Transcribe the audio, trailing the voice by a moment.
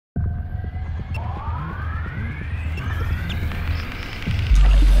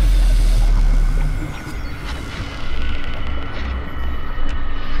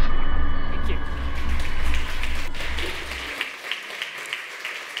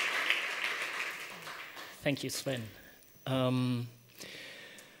Thank you, Sven.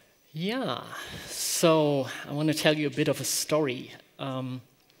 Yeah, so I want to tell you a bit of a story.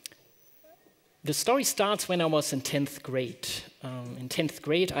 The story starts when I was in 10th grade. In 10th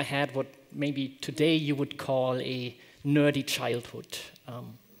grade, I had what maybe today you would call a nerdy childhood.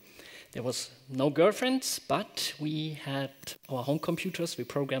 There was no girlfriends, but we had our home computers, we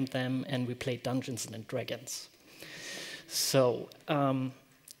programmed them, and we played Dungeons and Dragons. So,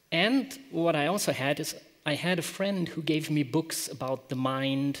 and what I also had is I had a friend who gave me books about the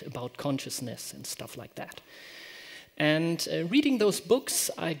mind, about consciousness and stuff like that. And reading those books,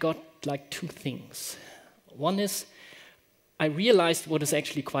 I got like two things. One is I realized what is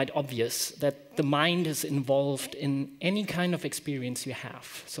actually quite obvious, that the mind is involved in any kind of experience you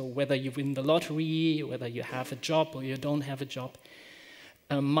have. So whether you win the lottery, whether you have a job or you don't have a job,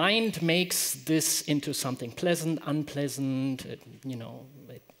 mind makes this into something pleasant, unpleasant, it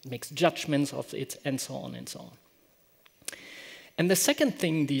makes judgments of it, and so on and so on. And the second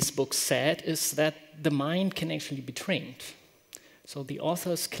thing these books said is that the mind can actually be trained. So the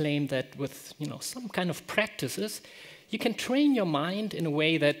authors claim that with some kind of practices, you can train your mind in a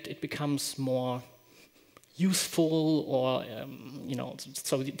way that it becomes more useful, or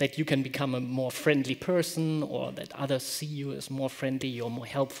so that you can become a more friendly person, or that others see you as more friendly or more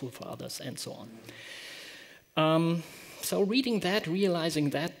helpful for others, and so on. So reading that,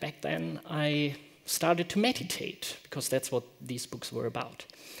 realizing that back then, I started to meditate, because that's what these books were about.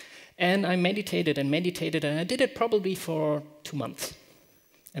 And I meditated and meditated, and I did it probably for 2 months.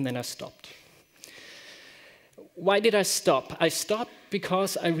 And then I stopped. Why did I stop? I stopped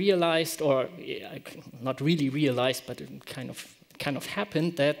because I realized, or not really realized, but it kind of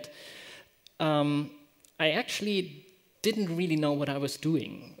happened, that I actually didn't really know what I was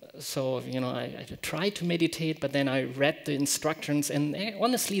doing. So, I tried to meditate, but then I read the instructions, and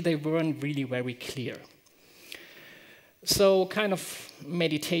honestly, they weren't really very clear. So, kind of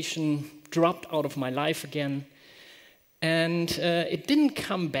meditation dropped out of my life again, and it didn't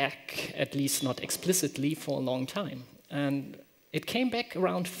come back, at least not explicitly, for a long time. And it came back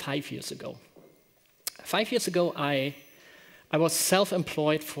around 5 years ago. 5 years ago, I was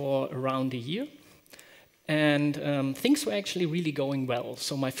self-employed for around a year. And things were actually really going well.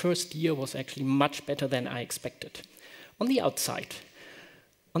 So my first year was actually much better than I expected, on the outside.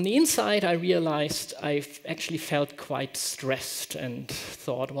 On the inside, I realized I actually felt quite stressed and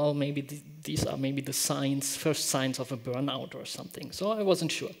thought, well, maybe these are maybe the first signs of a burnout or something. So I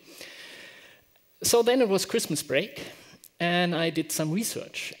wasn't sure. So then it was Christmas break, and I did some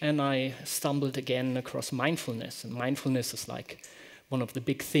research, and I stumbled again across mindfulness. And mindfulness is like one of the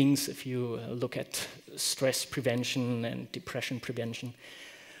big things if you look at stress prevention and depression prevention.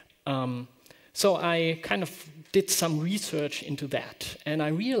 So I kind of did some research into that, and I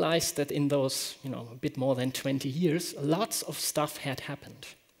realized that in those, a bit more than 20 years, lots of stuff had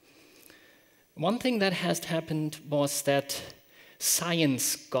happened. One thing that has happened was that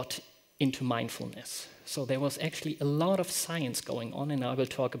science got into mindfulness. So there was actually a lot of science going on, and I will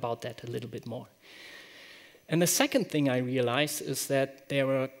talk about that a little bit more. And the second thing I realized is that there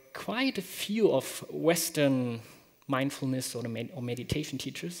were quite a few of Western mindfulness or meditation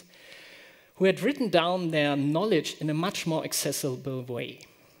teachers who had written down their knowledge in a much more accessible way.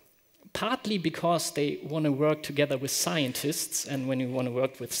 Partly because they want to work together with scientists, and when you want to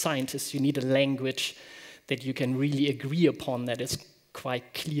work with scientists, you need a language that you can really agree upon that is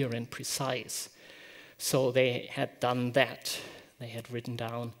quite clear and precise. So they had done that. They had written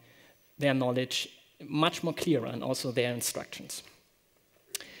down their knowledge much more clearer, and also their instructions.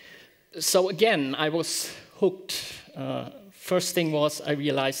 So again, I was hooked. First thing was I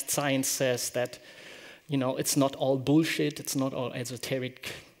realized science says that, it's not all bullshit, it's not all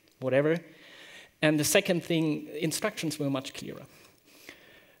esoteric, whatever. And the second thing, instructions were much clearer.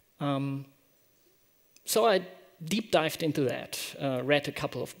 So I deep dived into that, read a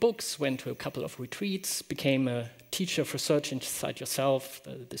couple of books, went to a couple of retreats, became a teacher for Search Inside Yourself,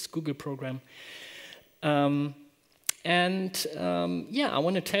 this Google program. I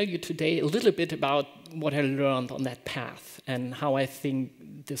want to tell you today a little bit about what I learned on that path and how I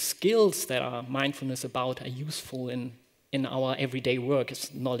think the skills that are mindfulness about are useful in our everyday work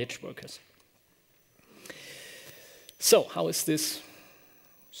as knowledge workers. So, how is this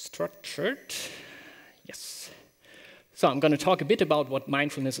structured? Yes. So I'm going to talk a bit about what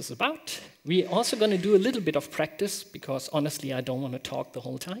mindfulness is about. We're also going to do a little bit of practice, because honestly, I don't want to talk the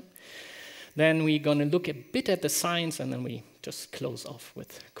whole time. Then we're going to look a bit at the science, and then we just close off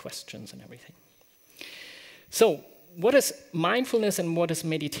with questions and everything. So what is mindfulness and what is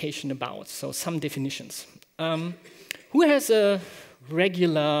meditation about? So some definitions. Who has a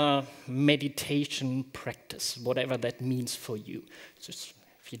regular meditation practice, whatever that means for you. Just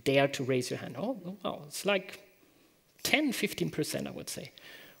if you dare to raise your hand, oh wow, it's like 10, 15%, I would say.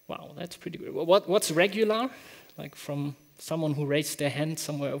 Wow, that's pretty good. What's regular? Like from someone who raised their hand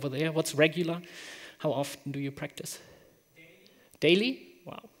somewhere over there, what's regular? How often do you practice? Daily?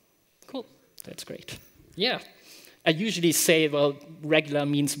 Wow, cool, that's great. Yeah, I usually say, well, regular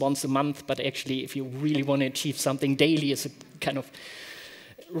means once a month, but actually if you really want to achieve something, daily is a kind of,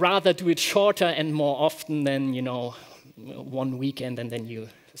 rather do it shorter and more often than, you know, one weekend and then you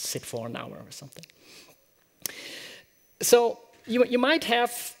sit for an hour or something. So you might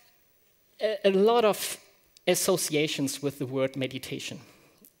have a lot of associations with the word meditation.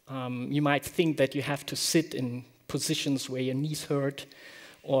 You might think that you have to sit in positions where your knees hurt,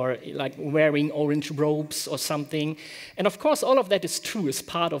 or like wearing orange robes or something. And of course, all of that is true, is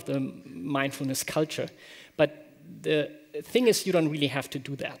part of the mindfulness culture. But the thing is, you don't really have to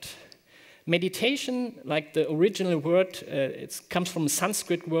do that. Meditation, like the original word, it comes from a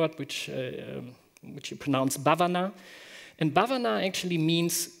Sanskrit word which you pronounce bhavana. And bhavana actually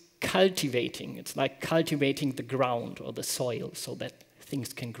means cultivating. It's like cultivating the ground or the soil so that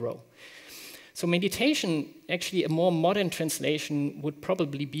things can grow. So meditation, actually a more modern translation would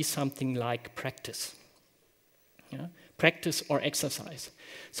probably be something like practice. Yeah? Practice or exercise.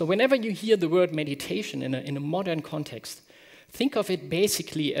 So whenever you hear the word meditation in a modern context, think of it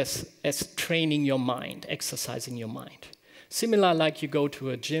basically as training your mind, exercising your mind. Similar like you go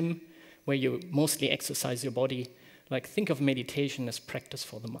to a gym where you mostly exercise your body, like think of meditation as practice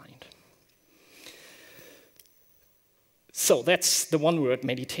for the mind. So that's the one word,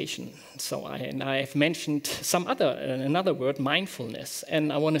 meditation. So I've mentioned another word, mindfulness,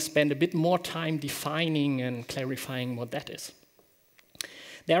 and I want to spend a bit more time defining and clarifying what that is.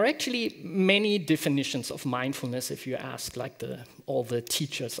 There are actually many definitions of mindfulness if you ask like all the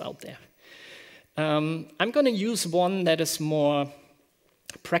teachers out there. I'm going to use one that is more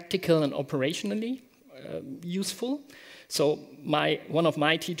practical and operationally useful. So one of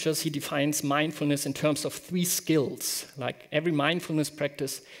my teachers, he defines mindfulness in terms of 3 skills. Like every mindfulness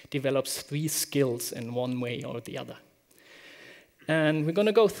practice develops 3 skills in one way or the other. And we're going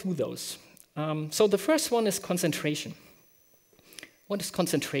to go through those. So the first one is concentration. What is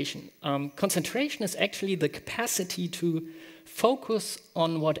concentration? Concentration is actually the capacity to focus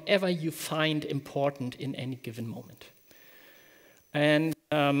on whatever you find important in any given moment. And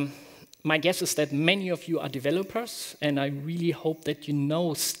my guess is that many of you are developers, and I really hope that you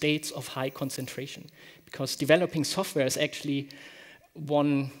know states of high concentration, because developing software is actually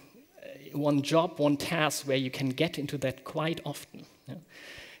one job, one task where you can get into that quite often. Yeah?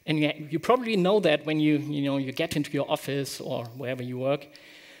 And you probably know that when you get into your office or wherever you work,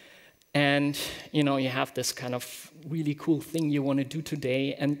 and you have this kind of really cool thing you want to do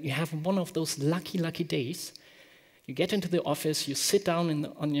today, and you have one of those lucky days. You get into the office, you sit down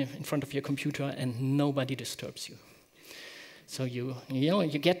in front of your computer, and nobody disturbs you. So you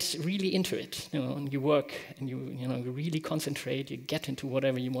get really into it, and you work, and you really concentrate. You get into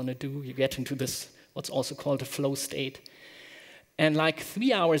whatever you want to do. You get into this what's also called a flow state. And like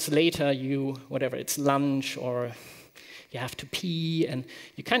 3 hours later, whatever it's lunch or you have to pee, and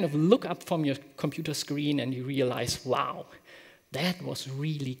you kind of look up from your computer screen and you realize, wow, that was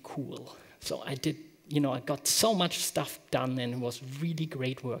really cool. So I got so much stuff done, and it was really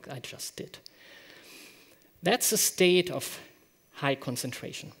great work I just did. That's a state of high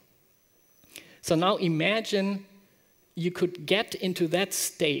concentration. So now imagine you could get into that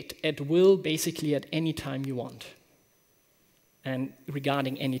state at will, basically at any time you want, and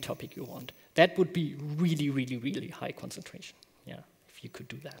regarding any topic you want. That would be really, really, really high concentration, yeah, if you could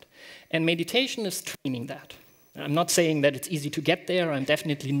do that. And meditation is training that. I'm not saying that it's easy to get there. I'm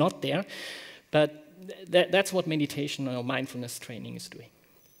definitely not there. But that's what meditation or mindfulness training is doing.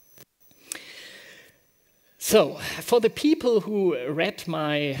 So, for the people who read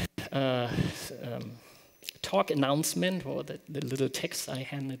my talk announcement, or the little text I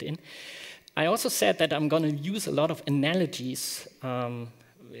handed in, I also said that I'm going to use a lot of analogies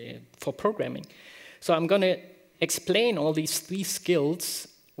for programming. So I'm going to explain all these 3 skills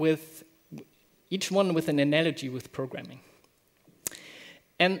with each one with an analogy with programming.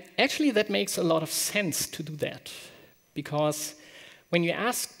 And actually, that makes a lot of sense to do that, because when you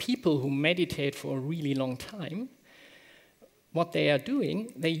ask people who meditate for a really long time what they are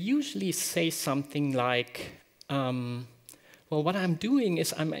doing, they usually say something like, well, what I'm doing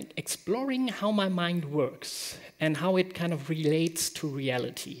is I'm exploring how my mind works and how it kind of relates to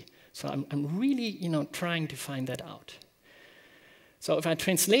reality. So I'm really, trying to find that out. So if I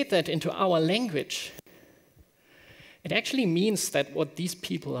translate that into our language, It actually means that what these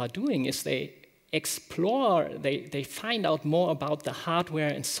people are doing is they explore, they find out more about the hardware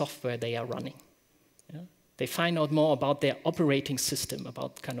and software they are running. Yeah? They find out more about their operating system,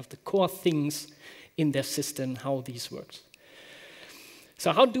 about kind of the core things in their system, how these works.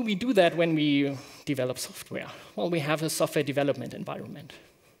 So how do we do that when we develop software? Well, we have a software development environment.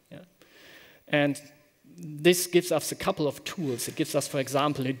 Yeah? And this gives us a couple of tools. It gives us, for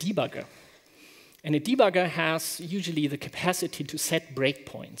example, a debugger. And a debugger has usually the capacity to set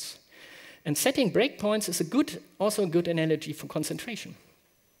breakpoints. And setting breakpoints is also a good analogy for concentration.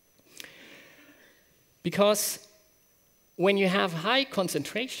 Because when you have high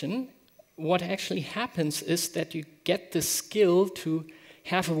concentration, what actually happens is that you get the skill to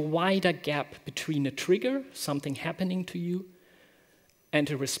have a wider gap between a trigger, something happening to you, and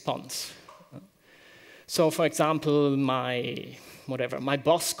a response. So, for example, my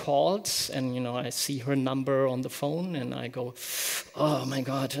boss calls, and I see her number on the phone, and I go, "Oh my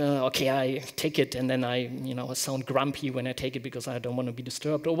God, okay, I take it," and then I sound grumpy when I take it because I don't want to be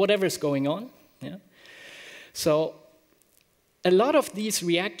disturbed, or whatever is going on. Yeah? So, a lot of these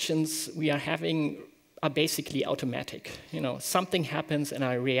reactions we are having are basically automatic. Something happens, and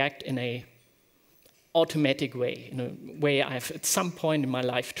I react in an automatic way, in a way I've at some point in my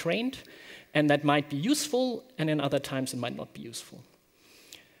life trained. And that might be useful, and in other times it might not be useful.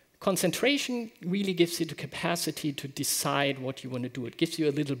 Concentration really gives you the capacity to decide what you want to do. It gives you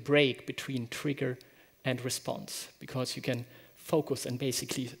a little break between trigger and response, because you can focus and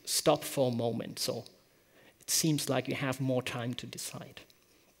basically stop for a moment. So it seems like you have more time to decide.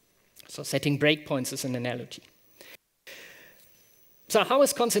 So setting breakpoints is an analogy. So how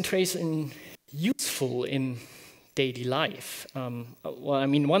is concentration useful in daily life? Well, I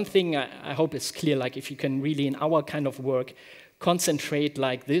mean, one thing I hope is clear, like if you can really, in our kind of work, concentrate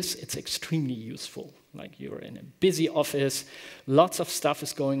like this, it's extremely useful. Like you're in a busy office, lots of stuff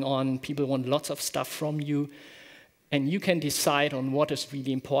is going on, people want lots of stuff from you, and you can decide on what is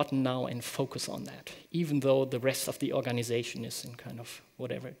really important now and focus on that, even though the rest of the organization is in kind of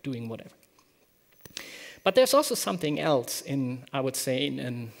whatever, doing whatever. But there's also something else I would say,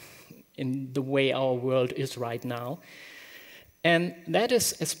 in the way our world is right now. And that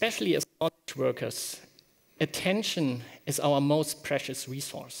is, especially as knowledge workers, attention is our most precious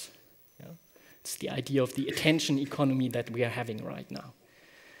resource. Yeah? It's the idea of the attention economy that we are having right now.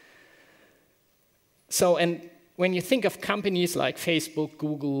 So, and when you think of companies like Facebook,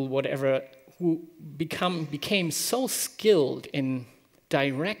 Google, whatever, who became so skilled in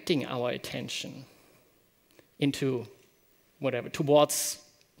directing our attention into whatever, towards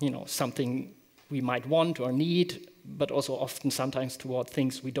something we might want or need, but also often sometimes toward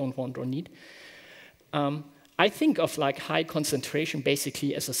things we don't want or need. I think of like high concentration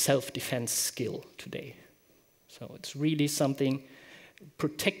basically as a self-defense skill today. So it's really something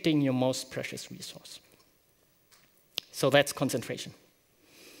protecting your most precious resource. So that's concentration.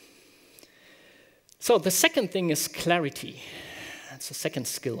 So the second thing is clarity. That's the second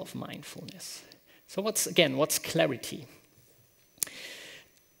skill of mindfulness. So what's clarity?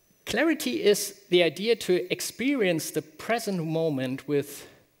 Clarity is the idea to experience the present moment with,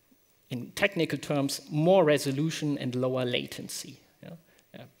 in technical terms, more resolution and lower latency.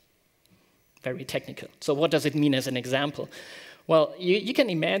 Yeah. Very technical. So what does it mean as an example? Well, you can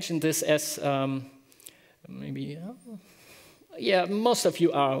imagine this as most of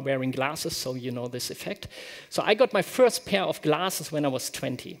you are wearing glasses, so you know this effect. So I got my first pair of glasses when I was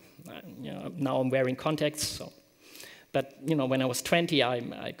 20. Now I'm wearing contacts, so. But when I was 20,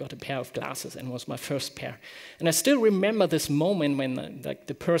 I got a pair of glasses, and it was my first pair. And I still remember this moment when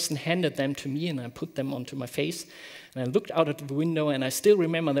the person handed them to me, and I put them onto my face, and I looked out at the window, and I still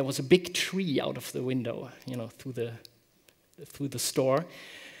remember there was a big tree out of the window, through the store,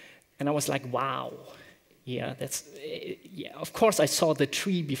 and I was like, wow, yeah, Of course, I saw the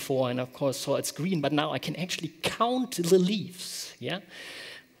tree before, and of course saw it's green, but now I can actually count the leaves. Yeah,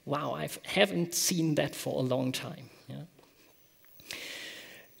 wow, I haven't seen that for a long time. Yeah?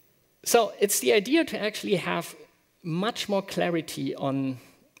 So it's the idea to actually have much more clarity on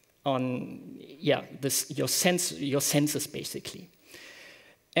your senses basically.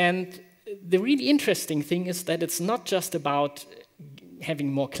 And the really interesting thing is that it's not just about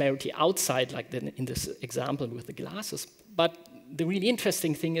having more clarity outside, like in this example with the glasses, but the really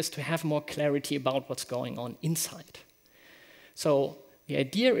interesting thing is to have more clarity about what's going on inside. So the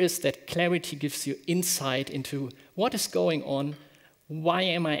idea is that clarity gives you insight into what is going on, why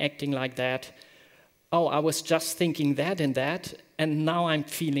am I acting like that? Oh, I was just thinking that, and now I'm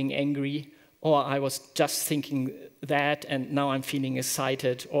feeling angry, or I was just thinking that, and now I'm feeling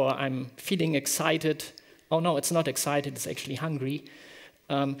excited, or I'm feeling excited, oh no, it's not excited, it's actually hungry.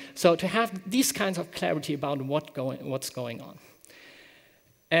 So to have these kinds of clarity about what's going on.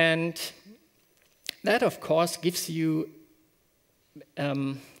 And that, of course, gives you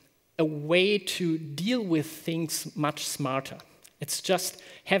a way to deal with things much smarter. It's just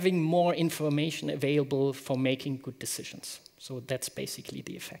having more information available for making good decisions. So that's basically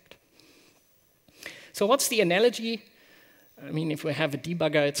the effect. So what's the analogy? I mean, if we have a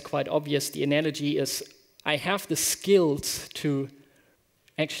debugger, it's quite obvious. The analogy is I have the skills to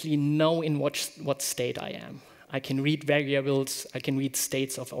actually know in what state I am. I can read variables, I can read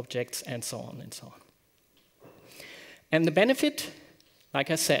states of objects, and so on and so on. And the benefit,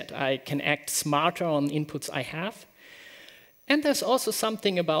 like I said, I can act smarter on inputs I have. And there's also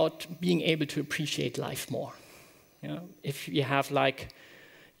something about being able to appreciate life more. If you have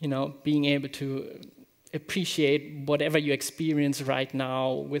being able to appreciate whatever you experience right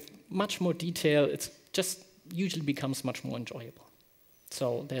now with much more detail, it just usually becomes much more enjoyable.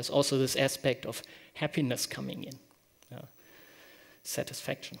 So there's also this aspect of happiness coming in,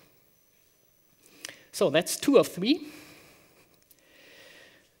 satisfaction. So that's 2 of 3.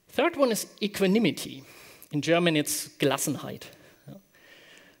 Third one is equanimity. In German, it's Gelassenheit.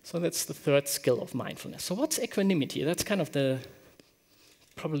 So that's the third skill of mindfulness. So what's equanimity? That's kind of the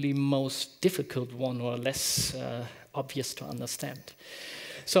probably most difficult one, or less obvious to understand.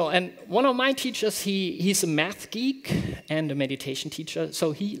 So, and one of my teachers, he's a math geek and a meditation teacher,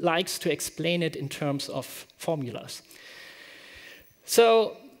 so he likes to explain it in terms of formulas.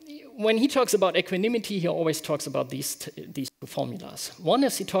 So when he talks about equanimity, he always talks about these 2 formulas. One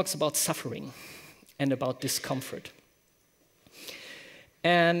is he talks about suffering and about discomfort.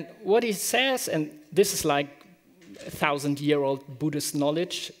 And what he says, and this is like 1,000-year-old Buddhist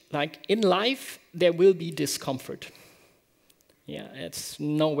knowledge, like in life, there will be discomfort. Yeah, it's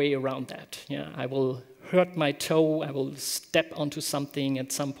no way around that. Yeah, I will hurt my toe, I will step onto something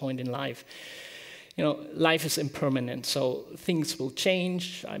at some point in life. Life is impermanent, so things will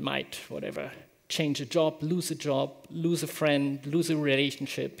change. I might, change a job, lose a friend, lose a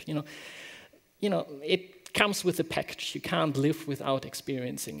relationship. It comes with a package. You can't live without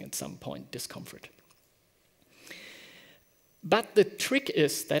experiencing at some point discomfort. But the trick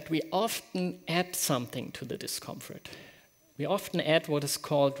is that we often add something to the discomfort. We often add what is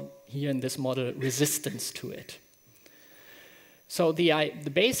called, here in this model, resistance to it. So the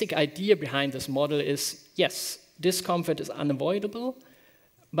basic idea behind this model is, yes, discomfort is unavoidable,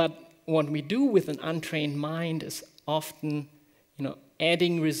 but what we do with an untrained mind is often,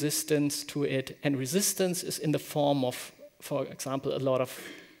 adding resistance to it, and resistance is in the form of, for example,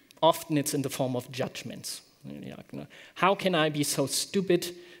 often it's in the form of judgments. How can I be so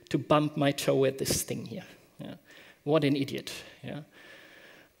stupid to bump my toe at this thing here? Yeah. What an idiot, yeah?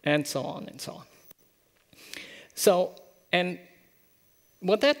 And so on and so on. So, and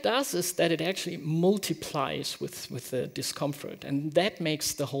what that does is that it actually multiplies with the discomfort, and that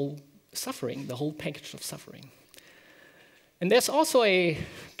makes the whole suffering, the whole package of suffering. And there's also a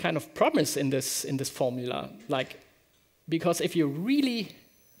kind of promise in this formula, because if you really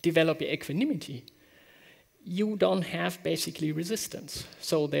develop your equanimity, you don't have basically resistance.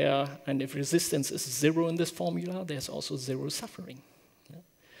 So and if resistance is 0 in this formula, there's also 0 suffering.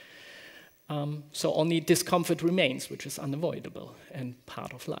 Yeah? So only discomfort remains, which is unavoidable and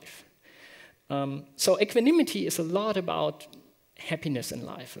part of life. So equanimity is a lot about happiness in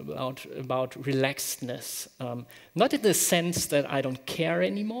life, about relaxedness. Not in the sense that I don't care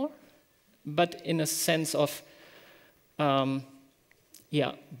anymore, but in a sense of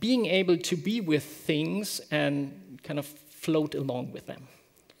being able to be with things and kind of float along with them.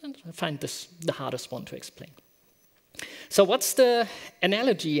 And I find this the hardest one to explain. So what's the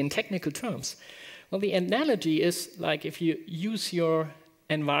analogy in technical terms? Well, the analogy is like if you use your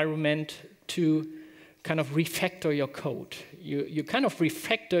environment to kind of refactor your code. You kind of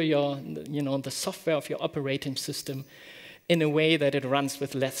refactor the software of your operating system in a way that it runs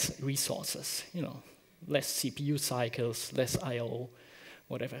with less resources, less CPU cycles, less I/O,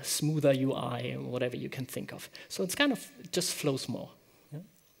 whatever, smoother UI, whatever you can think of. So it's kind of just flows more. Yeah?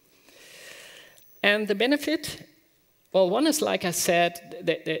 And the benefit, well, one is, like I said,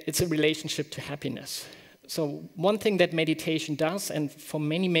 that it's a relationship to happiness. So one thing that meditation does, and for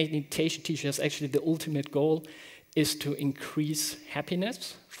many meditation teachers, actually the ultimate goal is to increase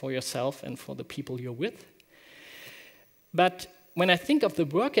happiness for yourself and for the people you're with. But when I think of the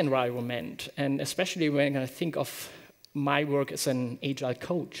work environment, and especially when I think of my work as an Agile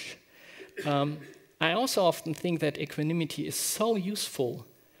coach, I also often think that equanimity is so useful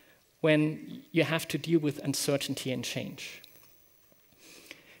when you have to deal with uncertainty and change.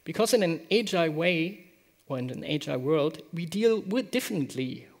 Because in an Agile way, or in an agile world, we deal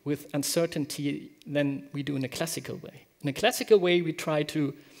differently with uncertainty than we do in a classical way. In a classical way, we try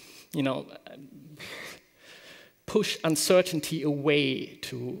to, push uncertainty away,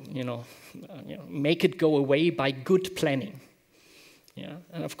 to make it go away by good planning. Yeah,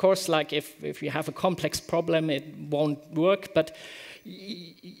 and of course, like if you have a complex problem, it won't work. But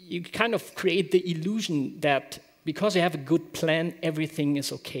you kind of create the illusion that because you have a good plan, everything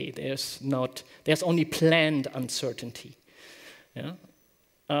is okay. There's only planned uncertainty. Yeah.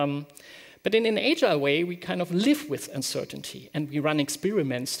 But in an agile way, we kind of live with uncertainty, and we run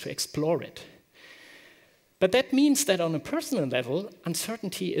experiments to explore it. But that means that on a personal level,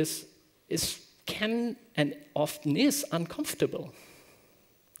 uncertainty can and often is uncomfortable.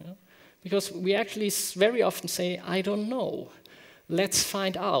 Yeah? Because we actually very often say, I don't know. Let's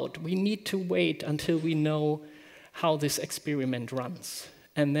find out. We need to wait until we know how this experiment runs.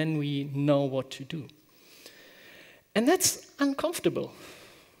 And then we know what to do. And that's uncomfortable.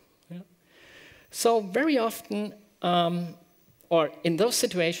 Yeah? So very often, or in those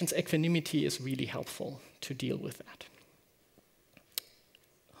situations, equanimity is really helpful to deal with that.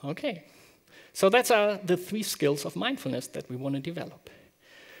 Okay, so that's the 3 skills of mindfulness that we want to develop.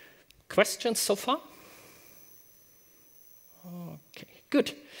 Questions so far? Okay,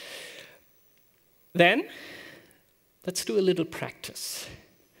 good. Then, let's do a little practice.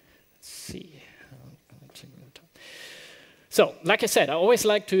 Let's see. So, like I said, I always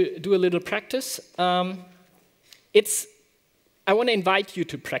like to do a little practice. I want to invite you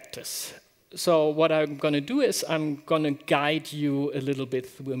to practice. So what I'm going to do is I'm going to guide you a little bit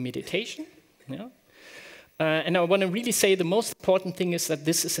through a meditation. Yeah? And I want to really say the most important thing is that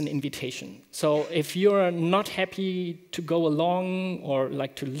this is an invitation. So if you're not happy to go along or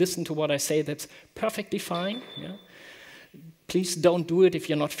like to listen to what I say, that's perfectly fine. Yeah? Please don't do it if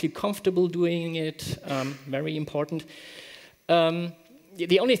you're not feel comfortable doing it. Very important.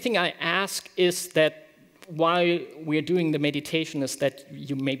 The only thing I ask is that while we're doing the meditation is that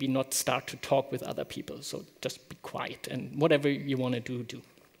you maybe not start to talk with other people. So just be quiet and whatever you want to do.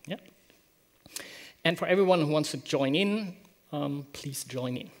 Yeah? And for everyone who wants to join in, please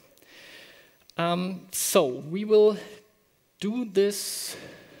join in. So we will do this.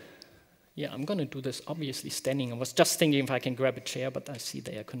 Yeah, I'm going to do this obviously standing. I was just thinking if I can grab a chair, but I see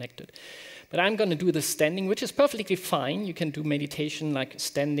they are connected. But I'm going to do this standing, which is perfectly fine. You can do meditation like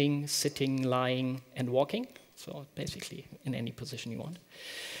standing, sitting, lying, and walking. So basically in any position you want.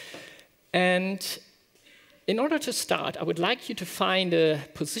 And in order to start, I would like you to find a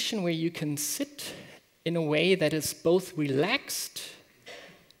position where you can sit in a way that is both relaxed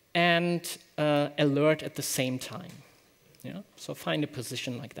and alert at the same time. Yeah? So find a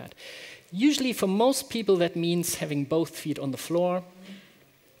position like that. Usually for most people that means having both feet on the floor.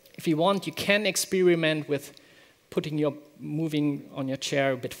 If you want, you can experiment with moving on your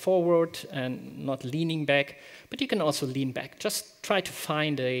chair a bit forward and not leaning back, but you can also lean back. Just try to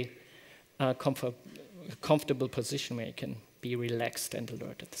find a comfortable position where you can be relaxed and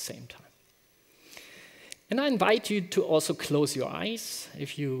alert at the same time. And I invite you to also close your eyes.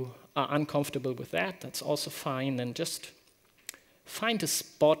 If you are uncomfortable with that, that's also fine. And just find a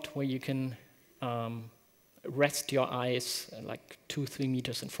spot where you can rest your eyes like 2-3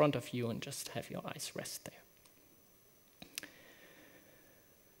 meters in front of you and just have your eyes rest there.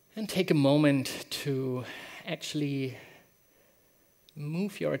 And take a moment to actually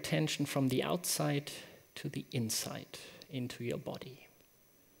move your attention from the outside to the inside into your body.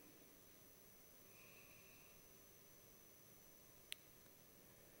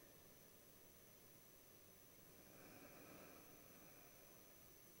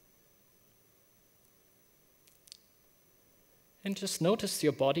 And just notice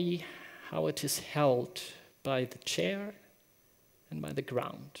your body, how it is held by the chair and by the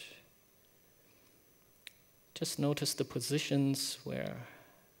ground. Just notice the positions where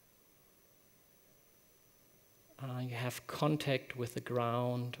you have contact with the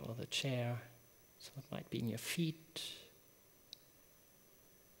ground or the chair. So it might be in your feet,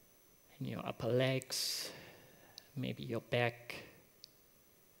 in your upper legs, maybe your back.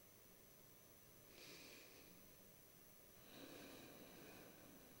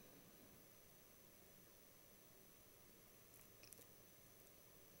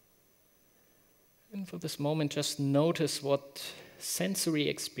 And for this moment, just notice what sensory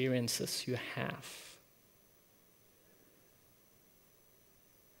experiences you have.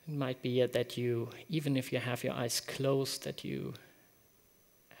 It might be that you, even if you have your eyes closed, that you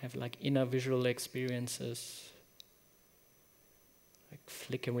have like inner visual experiences, like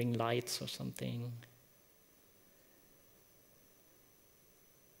flickering lights or something.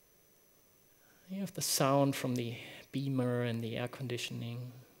 You have the sound from the beamer and the air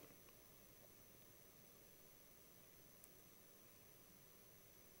conditioning.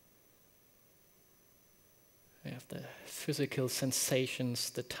 You have the physical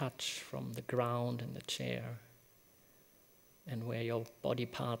sensations, the touch from the ground and the chair, and where your body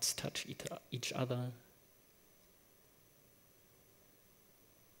parts touch each other.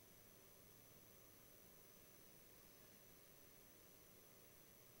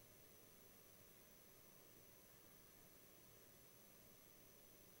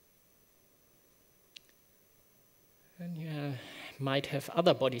 And you might have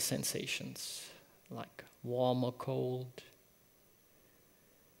other body sensations, like warm or cold.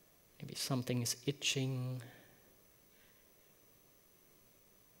 Maybe something is itching.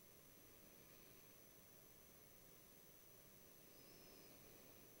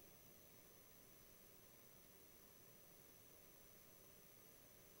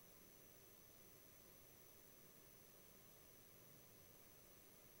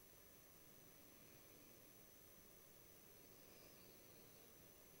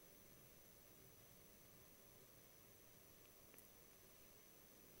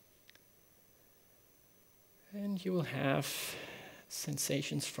 And you will have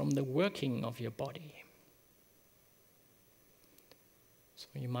sensations from the working of your body. So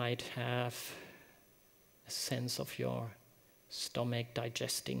you might have a sense of your stomach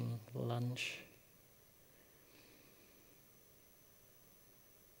digesting lunch.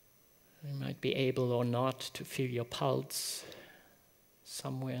 You might be able or not to feel your pulse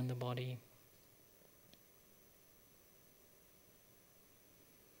somewhere in the body.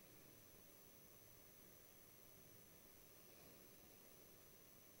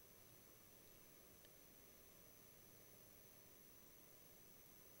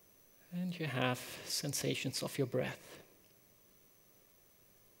 And you have sensations of your breath.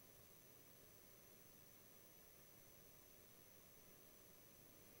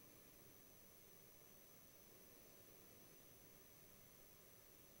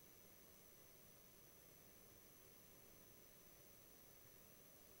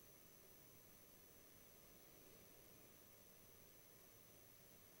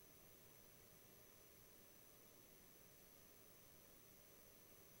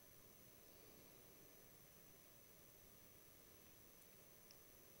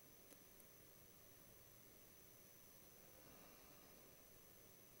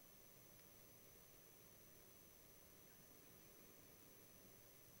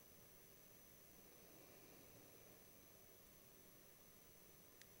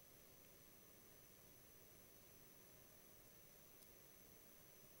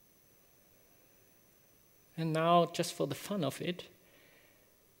 And now, just for the fun of it,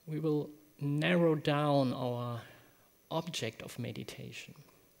 we will narrow down our object of meditation.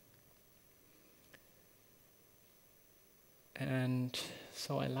 And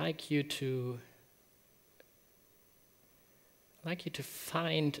so I like you to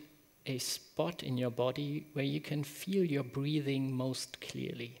find a spot in your body where you can feel your breathing most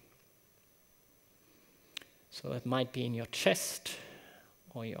clearly. So it might be in your chest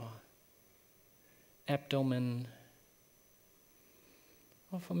or your abdomen.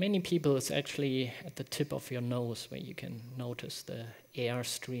 Or for many people, it's actually at the tip of your nose where you can notice the air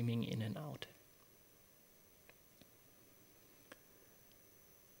streaming in and out.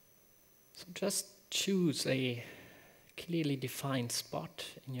 So just choose a clearly defined spot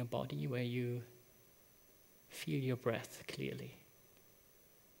in your body where you feel your breath clearly.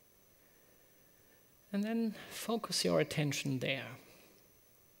 And then focus your attention there.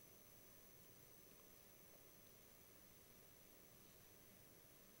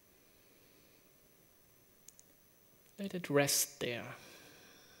 Let it rest there.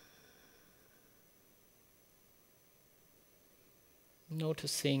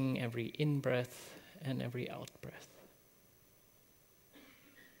 Noticing every in-breath and every out-breath.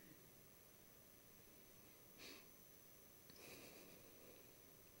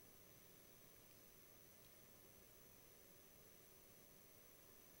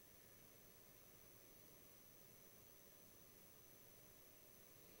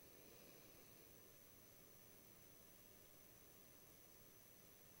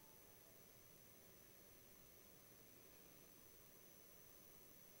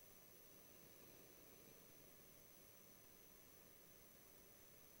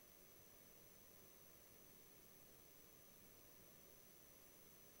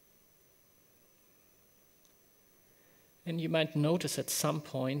 And you might notice at some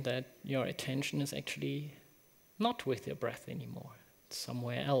point that your attention is actually not with your breath anymore. It's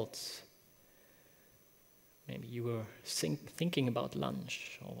somewhere else. Maybe you were thinking about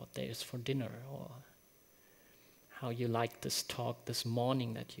lunch, or what there is for dinner, or how you liked this talk this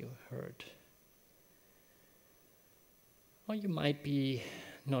morning that you heard. Or you might be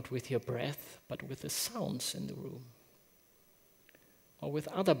not with your breath, but with the sounds in the room, or with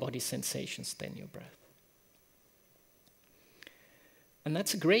other body sensations than your breath. And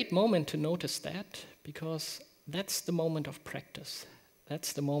that's a great moment to notice that, because that's the moment of practice.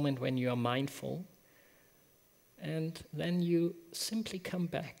 That's the moment when you are mindful, and then you simply come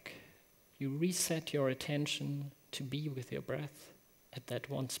back. You reset your attention to be with your breath at that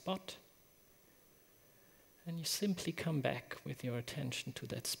one spot, and you simply come back with your attention to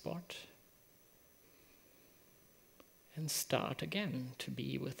that spot and start again to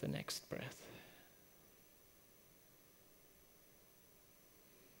be with the next breath.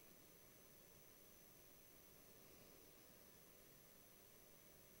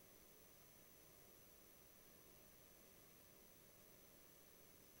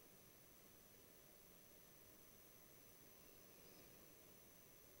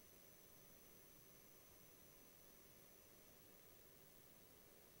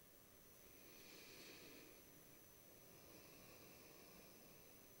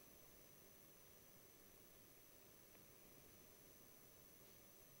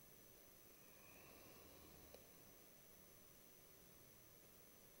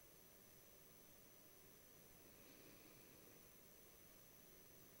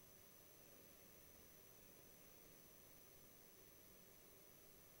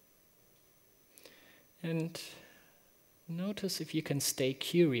 And notice if you can stay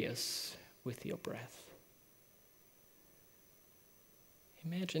curious with your breath.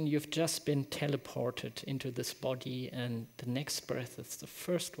 Imagine you've just been teleported into this body, and the next breath is the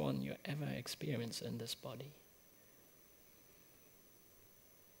first one you ever experience in this body.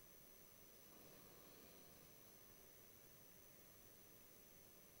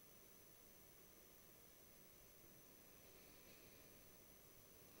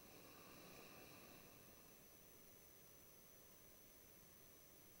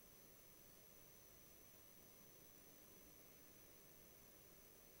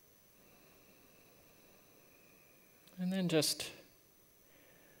 And then just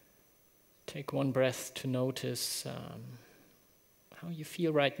take one breath to notice how you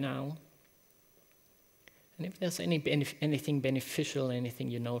feel right now. And if there's anything beneficial, anything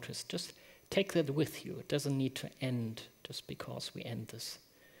you notice, just take that with you. It doesn't need to end just because we end this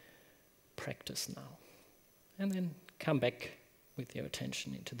practice now. And then come back with your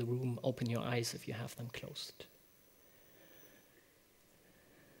attention into the room. Open your eyes if you have them closed.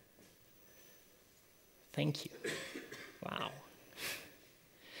 Thank you. Wow.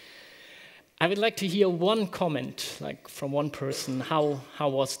 I would like to hear one comment, like from one person. How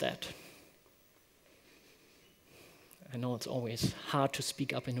was that? I know it's always hard to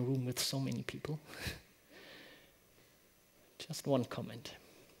speak up in a room with so many people. Just one comment.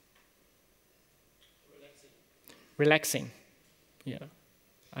 Relaxing. Yeah.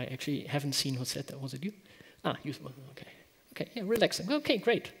 I actually haven't seen who said that. Was it you? You. Okay. Okay. Yeah. Relaxing. Okay.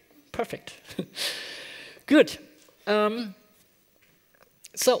 Great. Perfect. Good.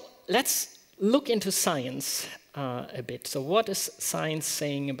 So let's look into science a bit. So what is science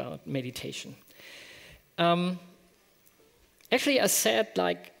saying about meditation? Actually, I said,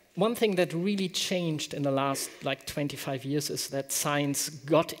 one thing that really changed in the last 25 years is that science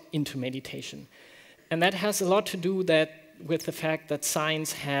got into meditation. And that has a lot to do with the fact that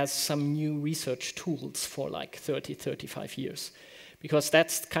science has some new research tools for 30, 35 years. Because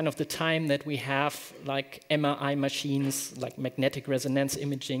that's kind of the time that we have MRI machines, like magnetic resonance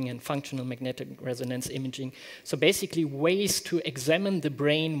imaging and functional magnetic resonance imaging. So basically ways to examine the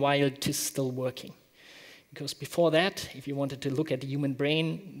brain while it is still working. Because before that, if you wanted to look at the human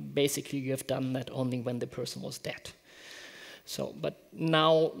brain, basically you have done that only when the person was dead. So, but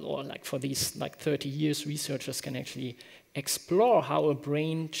now, or for these 30 years, researchers can actually explore how a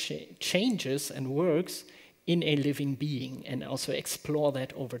brain changes and works in a living being, and also explore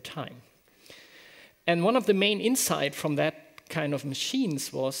that over time. And one of the main insights from that kind of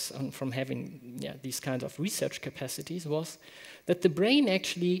machines was, and from having these kinds of research capacities, was that the brain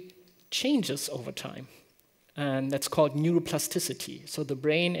actually changes over time. And that's called neuroplasticity. So the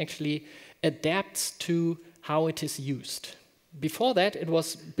brain actually adapts to how it is used. Before that, it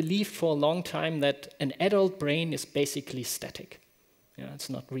was believed for a long time that an adult brain is basically static.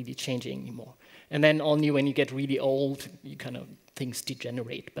 It's not really changing anymore. And then only when you get really old, things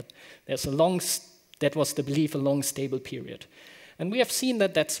degenerate. But there's that was the belief, a long, stable period. And we have seen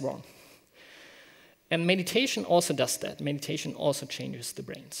that that's wrong. And meditation also does that. Meditation also changes the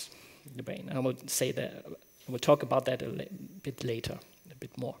brain. I would say that We'll talk about that a bit later, a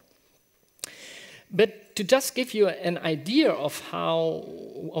bit more. But to just give you an idea of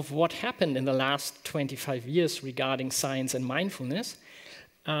what happened in the last 25 years regarding science and mindfulness,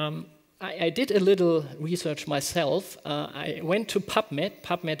 I did a little research myself. I went to PubMed.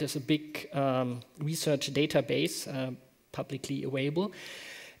 PubMed is a big research database, publicly available.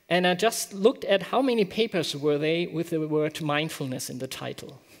 And I just looked at how many papers were they with the word mindfulness in the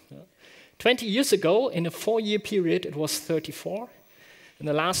title. 20 years ago, in a 4-year period, it was 34. In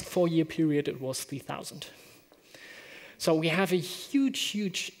the last 4-year period, it was 3,000. So we have a huge,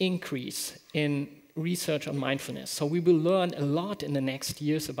 huge increase in research on mindfulness. So we will learn a lot in the next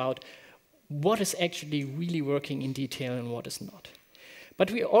years about what is actually really working in detail and what is not.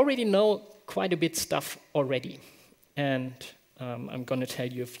 But we already know quite a bit stuff already. And I'm going to tell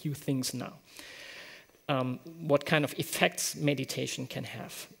you a few things now. What kind of effects meditation can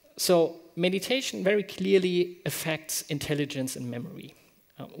have. So meditation very clearly affects intelligence and memory.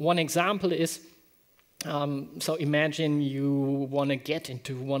 One example is, so imagine you want to get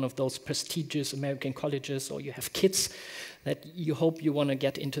into one of those prestigious American colleges, or you have kids that you hope you want to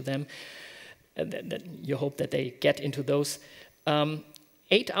get into them, that you hope that they get into those. 8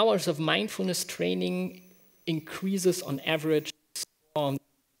 hours of mindfulness training increases on average on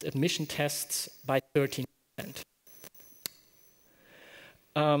admission tests by 13%.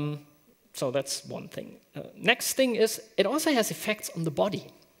 So that's one thing. Next thing is, it also has effects on the body.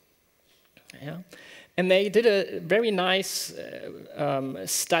 Yeah? And they did a very nice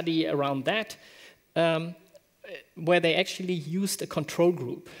study around that, where they actually used a control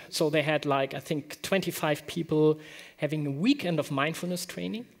group. So they had, like, I think 25 people having a weekend of mindfulness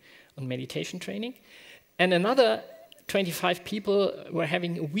training, on meditation training, and another 25 people were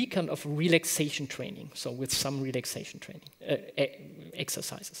having a weekend of relaxation training, so with some relaxation training,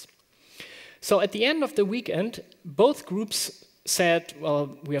 exercises. So at the end of the weekend, both groups said,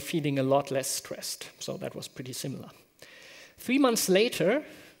 well, we are feeling a lot less stressed. So that was pretty similar. 3 months later,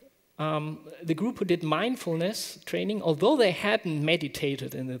 the group who did mindfulness training, although they hadn't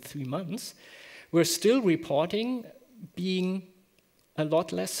meditated in the 3 months, were still reporting being a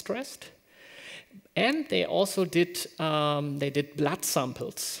lot less stressed. And they also did, blood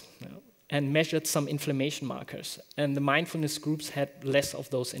samples, and measured some inflammation markers. And the mindfulness groups had less of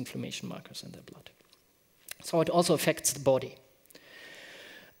those inflammation markers in their blood. So it also affects the body.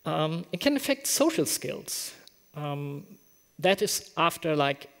 It can affect social skills. That is after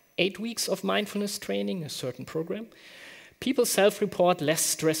like 8 weeks of mindfulness training, a certain program. People self-report less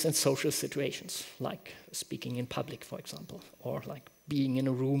stress in social situations, like speaking in public, for example, or like being in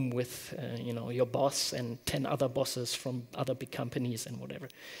a room with your boss and 10 other bosses from other big companies and whatever.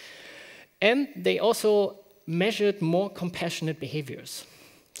 And they also measured more compassionate behaviors.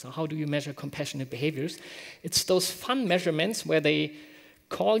 So how do you measure compassionate behaviors? It's those fun measurements where they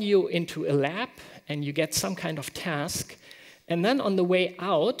call you into a lab and you get some kind of task, and then on the way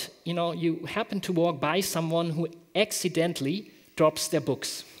out, you happen to walk by someone who accidentally drops their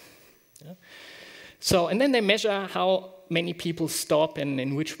books. Yeah? So, and then they measure how many people stop and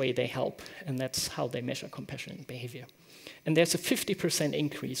in which way they help, and that's how they measure compassionate behavior. And there's a 50%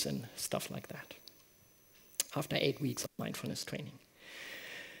 increase in stuff like that after 8 weeks of mindfulness training.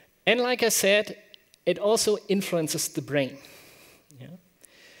 And like I said, it also influences the brain. Yeah?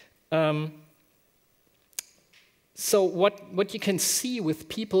 So what you can see with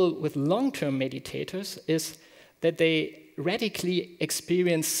people with long-term meditators is that they radically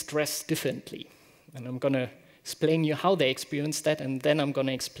experience stress differently. And I'm going to explain you how they experience that, and then I'm going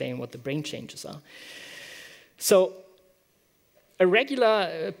to explain what the brain changes are. So a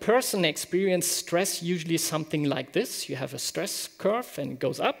regular person experiences stress usually something like this. You have a stress curve and it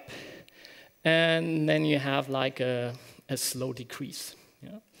goes up, and then you have like a slow decrease.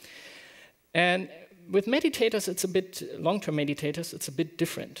 Yeah? And with meditators, it's a bit, long-term meditators, it's a bit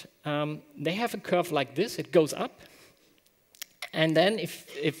different. They have a curve like this, it goes up, and then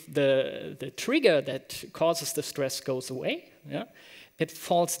if the trigger that causes the stress goes away, yeah, it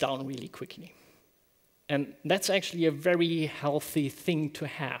falls down really quickly. And that's actually a very healthy thing to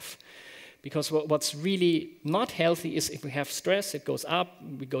have. Because what's really not healthy is if we have stress, it goes up,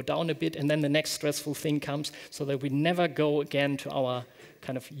 we go down a bit, and then the next stressful thing comes, so that we never go again to our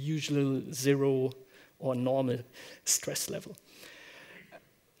kind of usual zero or normal stress level.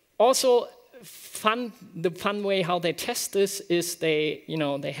 Also, the fun way how they test this is they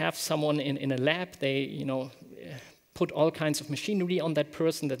have someone in a lab, they put all kinds of machinery on that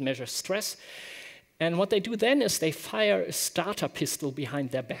person that measures stress. And what they do then is they fire a starter pistol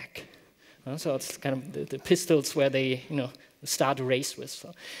behind their back. So it's kind of the pistols where they start a race with.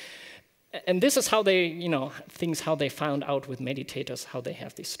 So. And this is how they, how they found out with meditators, how they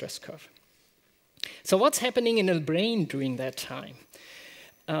have this stress curve. So what's happening in the brain during that time?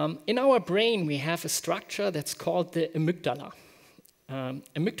 In our brain, we have a structure that's called the amygdala.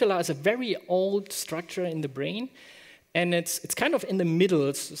 Amygdala is a very old structure in the brain, and it's kind of in the middle.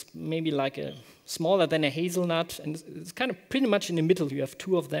 It's maybe like smaller than a hazelnut, and it's kind of pretty much in the middle. You have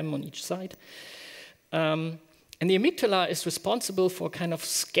two of them on each side. And the amygdala is responsible for kind of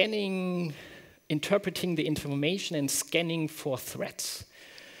scanning, interpreting the information and scanning for threats.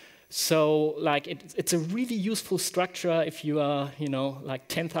 So like it's a really useful structure if you are, like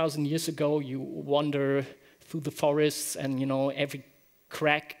 10,000 years ago, you wander through the forests and, every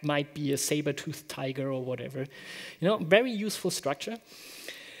crack might be a saber-toothed tiger or whatever. Very useful structure.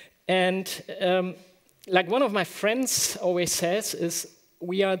 And like one of my friends always says is,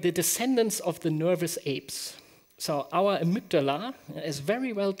 we are the descendants of the nervous apes. So our amygdala is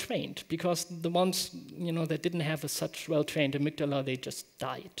very well trained, because the ones that didn't have a such well trained amygdala, they just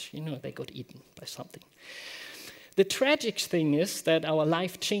died. They got eaten by something. The tragic thing is that our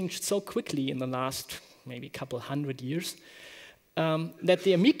life changed so quickly in the last maybe couple hundred years that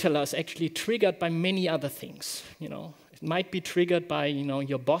the amygdala is actually triggered by many other things. It might be triggered by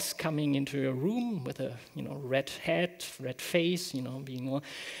your boss coming into your room with a red head, red face, being all.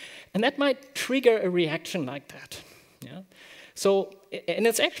 And that might trigger a reaction like that. Yeah? So, and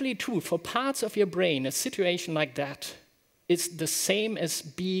it's actually true, for parts of your brain, a situation like that is the same as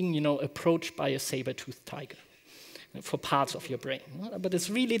being, approached by a saber-toothed tiger, for parts of your brain. But it's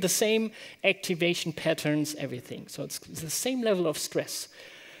really the same activation patterns, everything. So it's the same level of stress.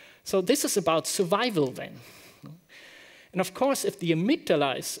 So this is about survival then. And of course, if the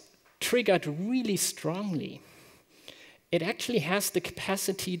amygdala is triggered really strongly, it actually has the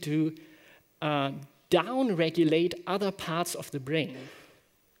capacity to down-regulate other parts of the brain,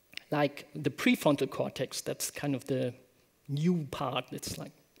 like the prefrontal cortex. That's kind of the new part. It's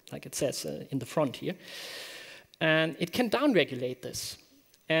like it says in the front here. And it can down-regulate this.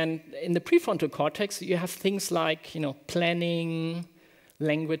 And in the prefrontal cortex, you have things like planning,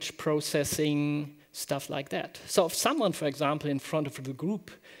 language processing, stuff like that. So if someone, for example, in front of the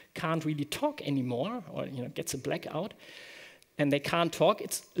group can't really talk anymore, or gets a blackout, and they can't talk,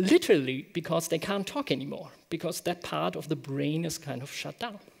 it's literally because they can't talk anymore, because that part of the brain is kind of shut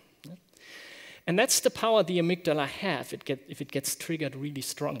down. Yeah? And that's the power the amygdala have if it gets triggered really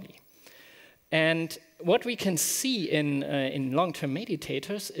strongly. And what we can see in long-term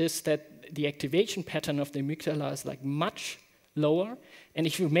meditators is that the activation pattern of the amygdala is like much lower. And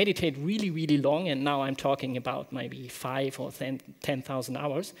if you meditate really, really long, and now I'm talking about maybe 5 or 10,000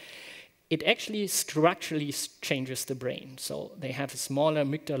 hours, it actually structurally changes the brain. So they have a smaller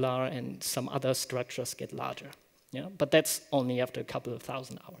amygdala and some other structures get larger. Yeah? But that's only after a couple of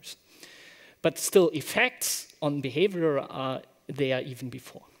thousand hours. But still, effects on behavior are there even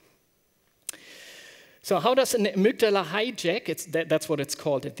before. So how does an amygdala hijack? That's what it's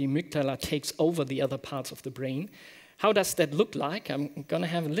called, that the amygdala takes over the other parts of the brain. How does that look like? I'm going to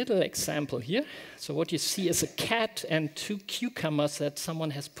have a little example here. So what you see is a cat and 2 cucumbers that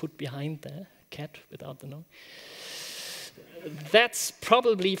someone has put behind the cat without the nose. That's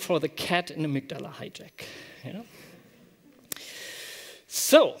probably for the cat in amygdala hijack. Yeah?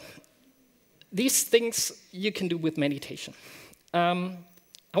 So these things you can do with meditation. I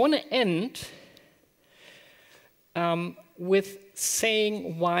want to end with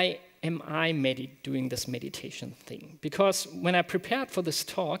saying why am I doing this meditation thing? Because when I prepared for this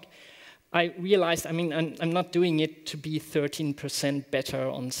talk, I realized, I'm not doing it to be 13% better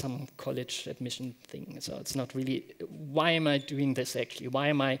on some college admission thing. So it's not really, why am I doing this actually? Why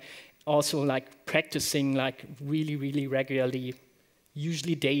am I also practicing really, really regularly,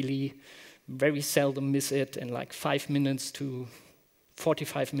 usually daily, very seldom miss it, and 5 minutes to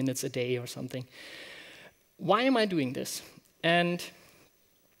 45 minutes a day or something? Why am I doing this? And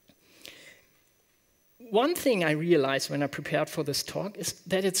one thing I realized when I prepared for this talk is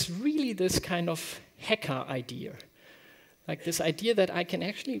that it's really this kind of hacker idea. Like this idea that I can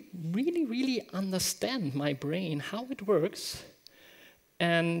actually really, really understand my brain, how it works,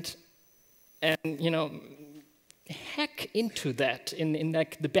 and hack into that in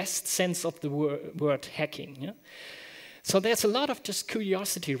the best sense of the word hacking. Yeah? So there's a lot of just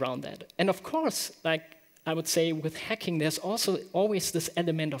curiosity around that. And of course, I would say with hacking, there's also always this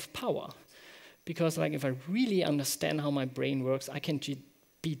element of power. Because if I really understand how my brain works, I can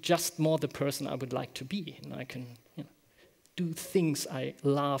be just more the person I would like to be. And I can do things I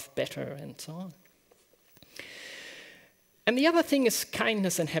love better and so on. And the other thing is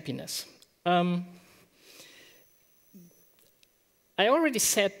kindness and happiness. I I already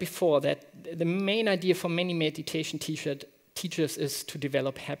said before that the main idea for many meditation teachers is to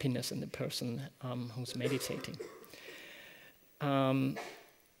develop happiness in the person who's meditating. And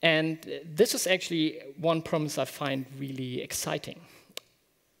this is actually one promise I find really exciting.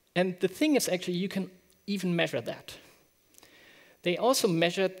 And the thing is, actually, you can even measure that. They also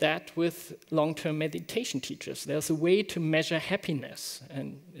measured that with long-term meditation teachers. There's a way to measure happiness,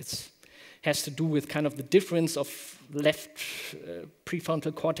 and it has to do with kind of the difference of left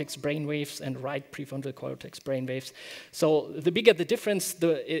prefrontal cortex brainwaves and right prefrontal cortex brainwaves. So the bigger the difference,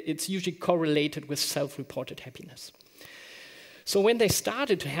 it's usually correlated with self-reported happiness. So when they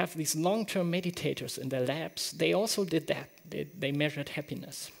started to have these long-term meditators in their labs, they also did that. They measured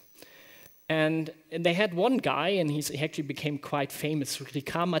happiness. And they had one guy, and he actually became quite famous,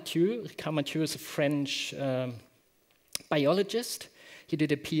 Ricard Mathieu. Ricard Mathieu is a French biologist. He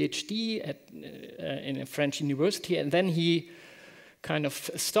did a PhD in a French university, and then he kind of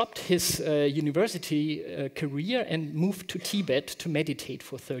stopped his university career and moved to Tibet to meditate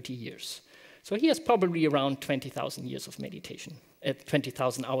for 30 years. So he has probably around 20,000 years of meditation,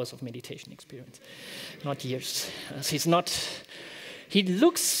 20,000 hours of meditation experience, not years. He's not. He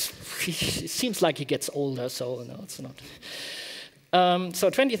seems like he gets older, so no, it's not. So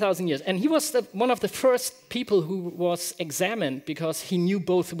 20,000 years. And he was one of the first people who was examined because he knew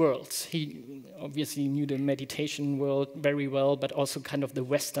both worlds. He obviously knew the meditation world very well, but also kind of the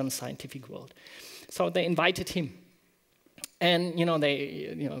Western scientific world. So they invited him. And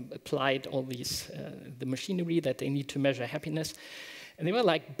they applied all these, the machinery that they need to measure happiness. And they were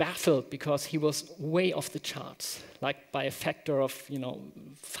like baffled because he was way off the charts, like by a factor of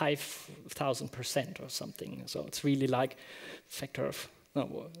 5,000% or something. So it's really like a factor of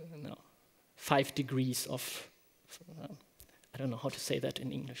 5 degrees of I don't know how to say that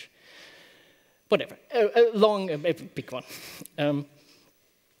in English. Whatever, a big one.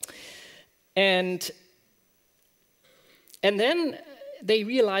 And then they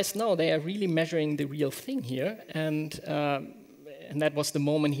realized, no, they are really measuring the real thing here, and that was the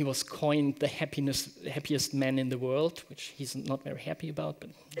moment he was coined the happiest man in the world, which he's not very happy about, but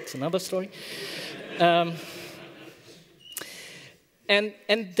it's another story. And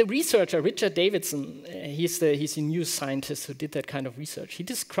the researcher, Richard Davidson, he's a new scientist who did that kind of research. He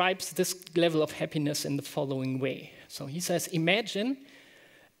describes this level of happiness in the following way. So he says, imagine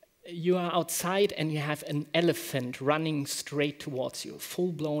you are outside and you have an elephant running straight towards you,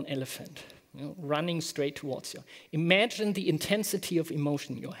 full-blown elephant, running straight towards you. Imagine the intensity of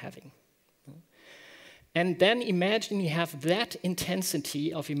emotion you're having. And then imagine you have that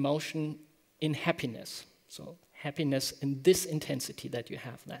intensity of emotion in happiness. So happiness in this intensity that you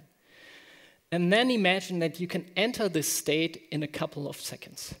have then. And then imagine that you can enter this state in a couple of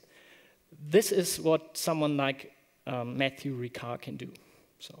seconds. This is what someone like Matthew Ricard can do.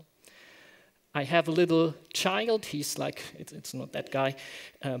 So I have a little child, he's like, it's not that guy,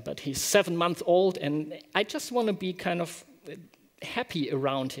 but he's 7 months old, and I just want to be kind of happy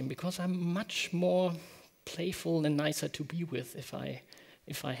around him because I'm much more playful and nicer to be with if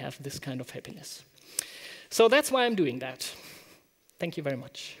I have this kind of happiness. So that's why I'm doing that. Thank you very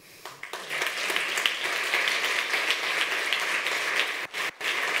much.